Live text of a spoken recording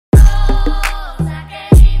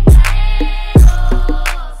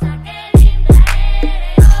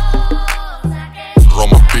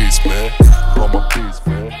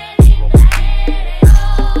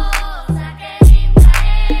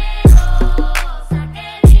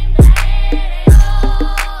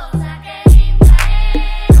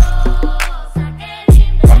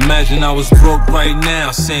Imagine I was broke right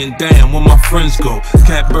now, saying damn, where my friends go?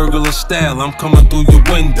 Cat burglar style, I'm coming through your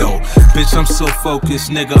window. Bitch, I'm so focused,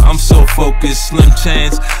 nigga, I'm so focused. Slim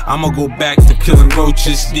chance, I'ma go back to killing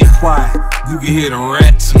roaches. Get quiet, you can hear the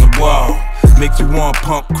rats in the wall. Make you want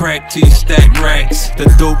pump crack till you stack racks. The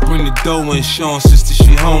dope bring the dough in, Sean sister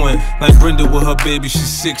she hoeing. Like Brenda with her baby, she's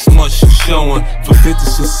 6 months, she showing. For 50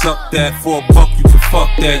 she'll suck that, for $1 you can fuck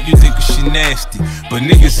that. You think she nasty, but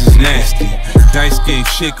niggas is nasty. Dice game,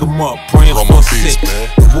 shake 'em up, praying for 6.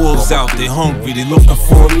 The wolves out, they hungry, they looking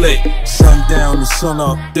for a lick. Sun down and sun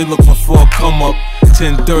up, they looking for a come up.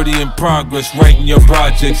 10:30 in progress, writing your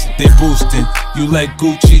projects, they boosting. You like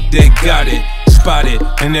Gucci, they got it. Spotted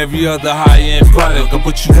and every other high-end product. I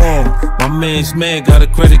put you on. My man's man got a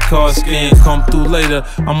credit card scan. Come through later,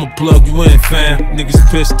 I'ma plug you in, fam. Niggas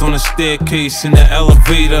pissed on the staircase in the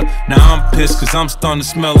elevator. Now I'm pissed cause I'm starting to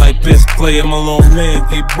smell like piss play. I'm a little man,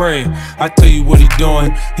 get bread. I tell you what he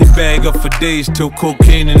doing. He bag up for days till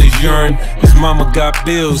cocaine in his urine. His mama got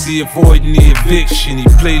bills, he avoiding the eviction. He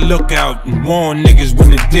play lookout and warn niggas when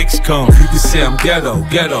the dicks come. You can say I'm ghetto,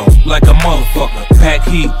 ghetto, like a motherfucker. Pack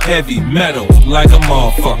heat, heavy, metal, like a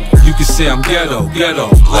motherfucker. You can say I'm ghetto, ghetto,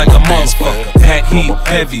 like a motherfucker. Pack heat,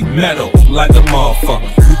 heavy, metal, like a motherfucker.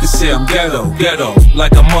 You can say I'm ghetto, ghetto,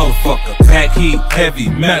 like a motherfucker. Pack heat, heavy,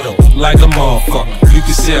 metal, like a motherfucker. You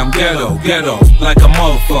can say I'm ghetto, ghetto, like a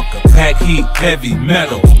motherfucker. Pack heat, heavy,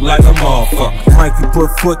 metal, like a motherfucker. Mikey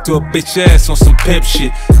put foot to a bitch ass on some pimp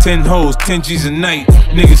shit. 10 hoes, 10 G's a night,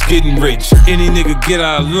 niggas getting rich. Any nigga get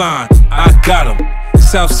out of line, I got him.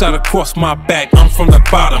 Southside across my back, I'm from the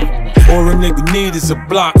bottom. All a nigga need is a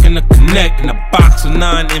block and a connect, and a box of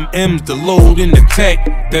 9 MMs to load in the tech.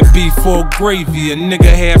 That B4 gravy, a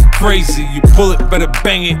nigga half crazy. You pull it, better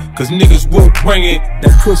bang it, cause niggas will bring it.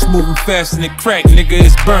 That push moving faster than crack, nigga,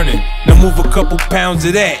 it's burning. Now move a couple pounds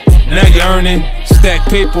of that, now you're earning. Stack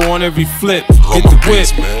paper on every flip, get the whip,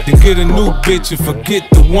 then get a new bitch and forget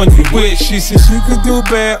the one you with. She said she could do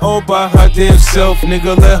bad all by her damn self.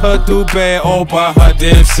 Nigga, let her do bad all by her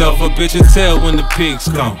damn self. A bitch will tell when the pigs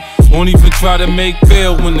come. Won't even try to make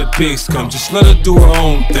bail when the pigs come. Just let her do her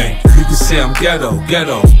own thing. You can say I'm ghetto,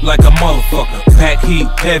 ghetto, like a motherfucker. Pack heat,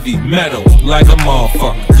 heavy, metal, like a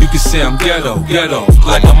motherfucker. You can say I'm ghetto, ghetto,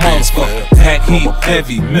 like a motherfucker. Pack heat,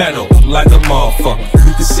 heavy, metal, like a motherfucker.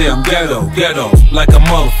 You can say I'm ghetto, ghetto, like a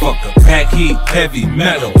motherfucker. Pack heat, heavy,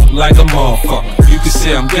 metal, like a motherfucker. You can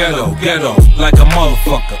say I'm ghetto, ghetto, like a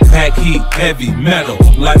motherfucker. Pack heat, heavy, metal,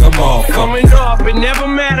 like a motherfucker. Coming up, it never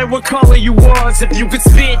mattered what color you was. If you could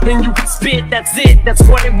spit, then you could spit, that's it. That's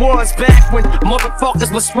what it was back when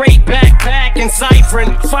motherfuckers were straight back and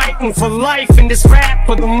ciphering, fighting for life in this rap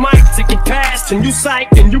for the mic to get past. And you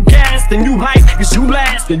psyched and you gassed and you hyped cause you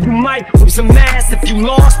last. And you might with some mass. If you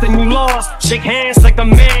lost, then you lost. Shake hands like a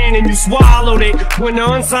man and you swallowed it. When the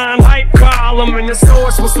unsigned hype column and the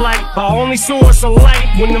source was like our only source of light.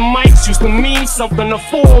 When the mics used to mean something, the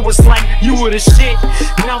 4 was like you were the shit.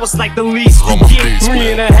 Now it's like the least you get.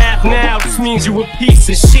 3.5 now, this means you a piece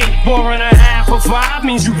of shit. 4.5 or 5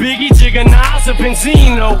 means you Biggie, Jigga, Nas, or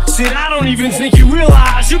Benzino. Shit, I don't even think you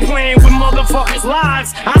realize you playing with motherfuckers'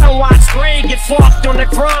 lives. I don't watch Gray get fucked on the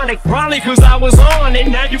chronic, probably cause I was on it.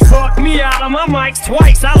 Now you fucked me out of my mics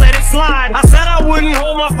twice, I let it slide. I said I wouldn't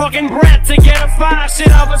hold my fucking breath to get a 5.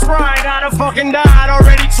 Shit, I was right, I'd have fucking died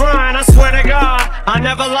already trying. I swear to God, I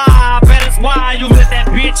never lie. I bet it's why you let that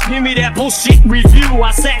bitch give me that bullshit review.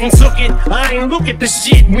 I sat and took it, I ain't look at the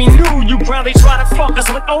shit. We knew you probably try to fuck us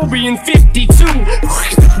like Obi in 52.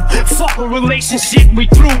 Fuck a relationship we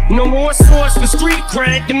threw. No more sports for street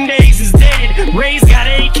cred, them days is dead. Ray's got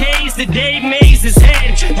AKs that Dave Mays his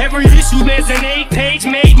head. Every issue there's an 8-page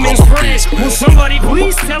made men's spread. Will somebody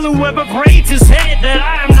please tell whoever braids his head that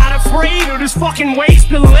I am not afraid of this fucking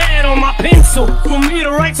waste of lead on my pencil. For me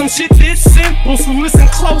to write some shit this simple, so listen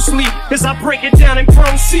closely as I break it down and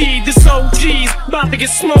proceed. This OG's about to get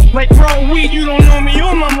smoked like raw weed. You don't know me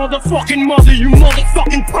or my motherfucking mother, you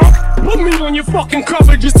motherfucking punk. Put me on your fucking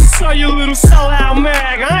cover just to sell your little sellout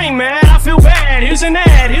mag. I ain't mad, I feel bad. Here's an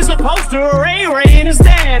ad, here's a poster of Ray and his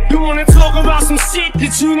dad. You wanna talk about some shit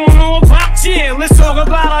that you don't know about? Yeah, let's talk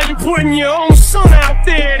about how you putting your own son out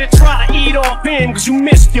there to try to eat off him cause you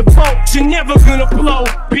missed your boat. You're never gonna blow,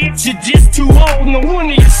 bitch, you're just too old. No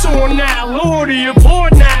wonder you're sore now, Lordy, you're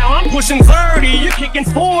bored now. I'm pushing 30, you're kicking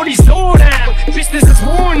 40's door down. Bitch, this is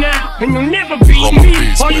war now, and you'll never beat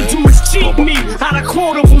me. All you do is cheat me out of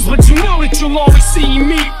quotables, but you know that you'll always see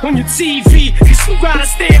me on your TV. Cause you gotta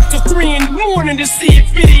stay up till 3 in the morning to see a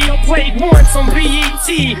video played once on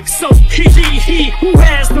BET. So he, who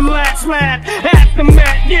has the last laugh? the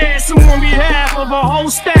mat, yes, and on behalf of a whole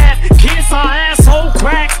staff, kiss our asshole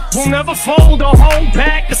cracks. We'll never fold or hold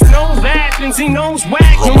back. There's no that, and he knows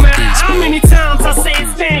whack. No matter how many times I say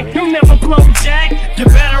his name, he'll never blow jack. You're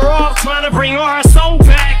better off trying to bring our soul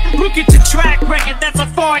back. Look at your track record, that's how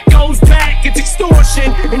far it goes back. It's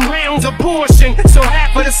extortion and round abortion. So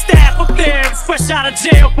half of the staff up there is fresh out of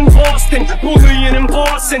jail from Boston, bullying and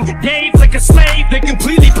bossing. Dave like a slave, they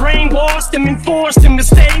completely brainwashed him and forced him to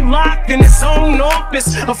stay locked in his own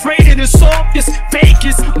office, afraid of the softest,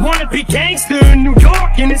 fakest, wannabe gangster in New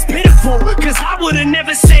York. And it's pitiful, cause I would've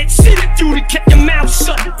never said shit if you'd kept your mouth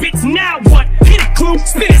shut. Bitch, now what? Hit it, clue,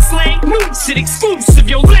 spit it, slang, new shit exclusive.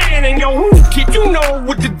 Yo, land and yo, who kid, you know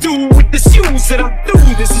what to do with the shoes that I'm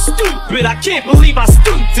through. This is stupid, I can't believe I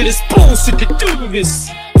stood to this bullshit to do this.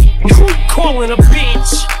 And who you calling a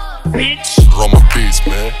bitch? Bitch. Roll my beats,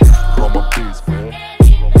 man. Roll my beats, man.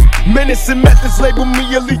 Menace and methods label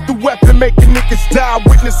me a lethal weapon, making niggas die,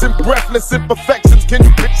 witnessing breathless imperfections. Can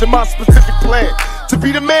you picture my specific plan? To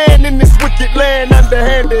be the man in this wicked land,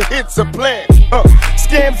 underhanded hits a plan.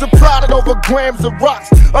 Scams are plotted over grams of rocks.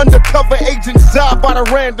 Undercover agents die by the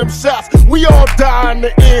random shots. We all die in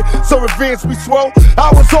the end, so revenge we swole.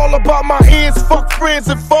 I was all about my ends, fuck friends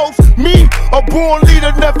and foes. Me, a born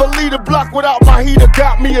leader, never lead a block without my heater.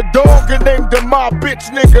 Got me a dog and named him my bitch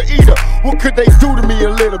nigga eater. What could they do to me, a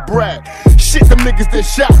little brat? Shit, them niggas that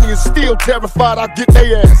shot me is still terrified I'll get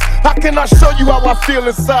their ass. How can I show you how I feel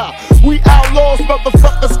inside? We outlaws,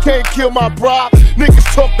 motherfuckers can't kill my pride.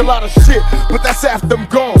 Niggas talk a lot of shit, but that's after I'm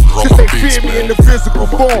gone. Cause they fear me in the physical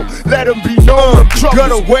form. Let them be known.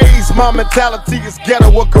 Gutter ways, my mentality is ghetto.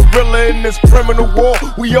 A gorilla in this criminal war.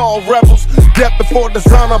 We all rebels. Death before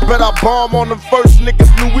design, I bet I bomb on them first.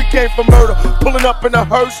 Niggas knew we came for murder, pulling up in a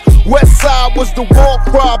hearse. West side was the war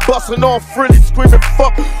cry, busting off frilly, screaming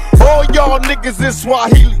fuck all y'all niggas in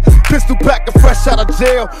Swahili. Pistol pack and fresh out of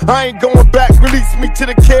jail. I ain't going back, release me to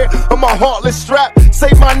the care of my heartless strap. Say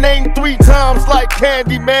my name 3 times like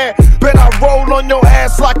Candyman. Bet I roll on your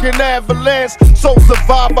ass like an avalanche. Soul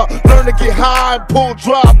survivor, learn to get high and pull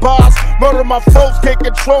drive-bys. Murder my folks, can't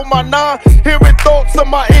control my nine. Hearing thoughts of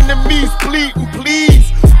my enemies pleading,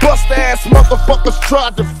 please. Bust ass motherfuckers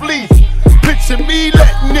tried to flee. Picture me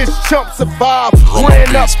letting this chump survive.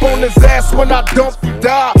 Ran up on his ass when I dumped, he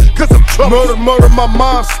died. Cause of trouble. Murder my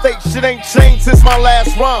mind state. Shit ain't changed since my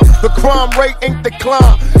last rhyme. The crime rate ain't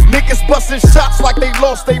declined. Niggas busting shots like they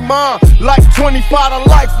lost their mind. Like 25 to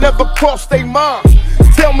life never crossed their mind.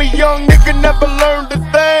 Tell me young nigga never learned a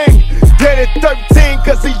thing. Dead at 13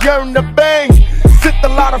 cause he yearned to bang. Sent a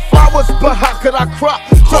lot of flowers, but how could I cry?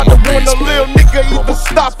 Tried to warn a little nigga either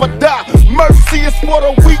stop or die. Mercy is for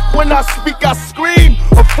the weak, when I speak I scream.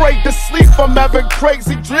 Afraid to sleep, I'm having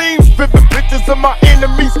crazy dreams. Vivid pictures of my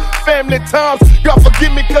enemies, family times. God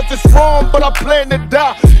forgive me cause it's wrong, but I plan to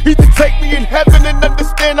die. Either take me in heaven and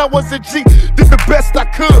understand I was a G. Did the best I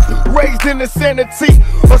could, raised in insanity.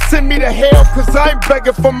 Or send me to hell cause I ain't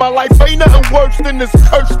begging for my life. Ain't nothing worse than this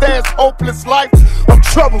cursed ass hopeless life. I'm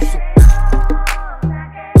troublesome.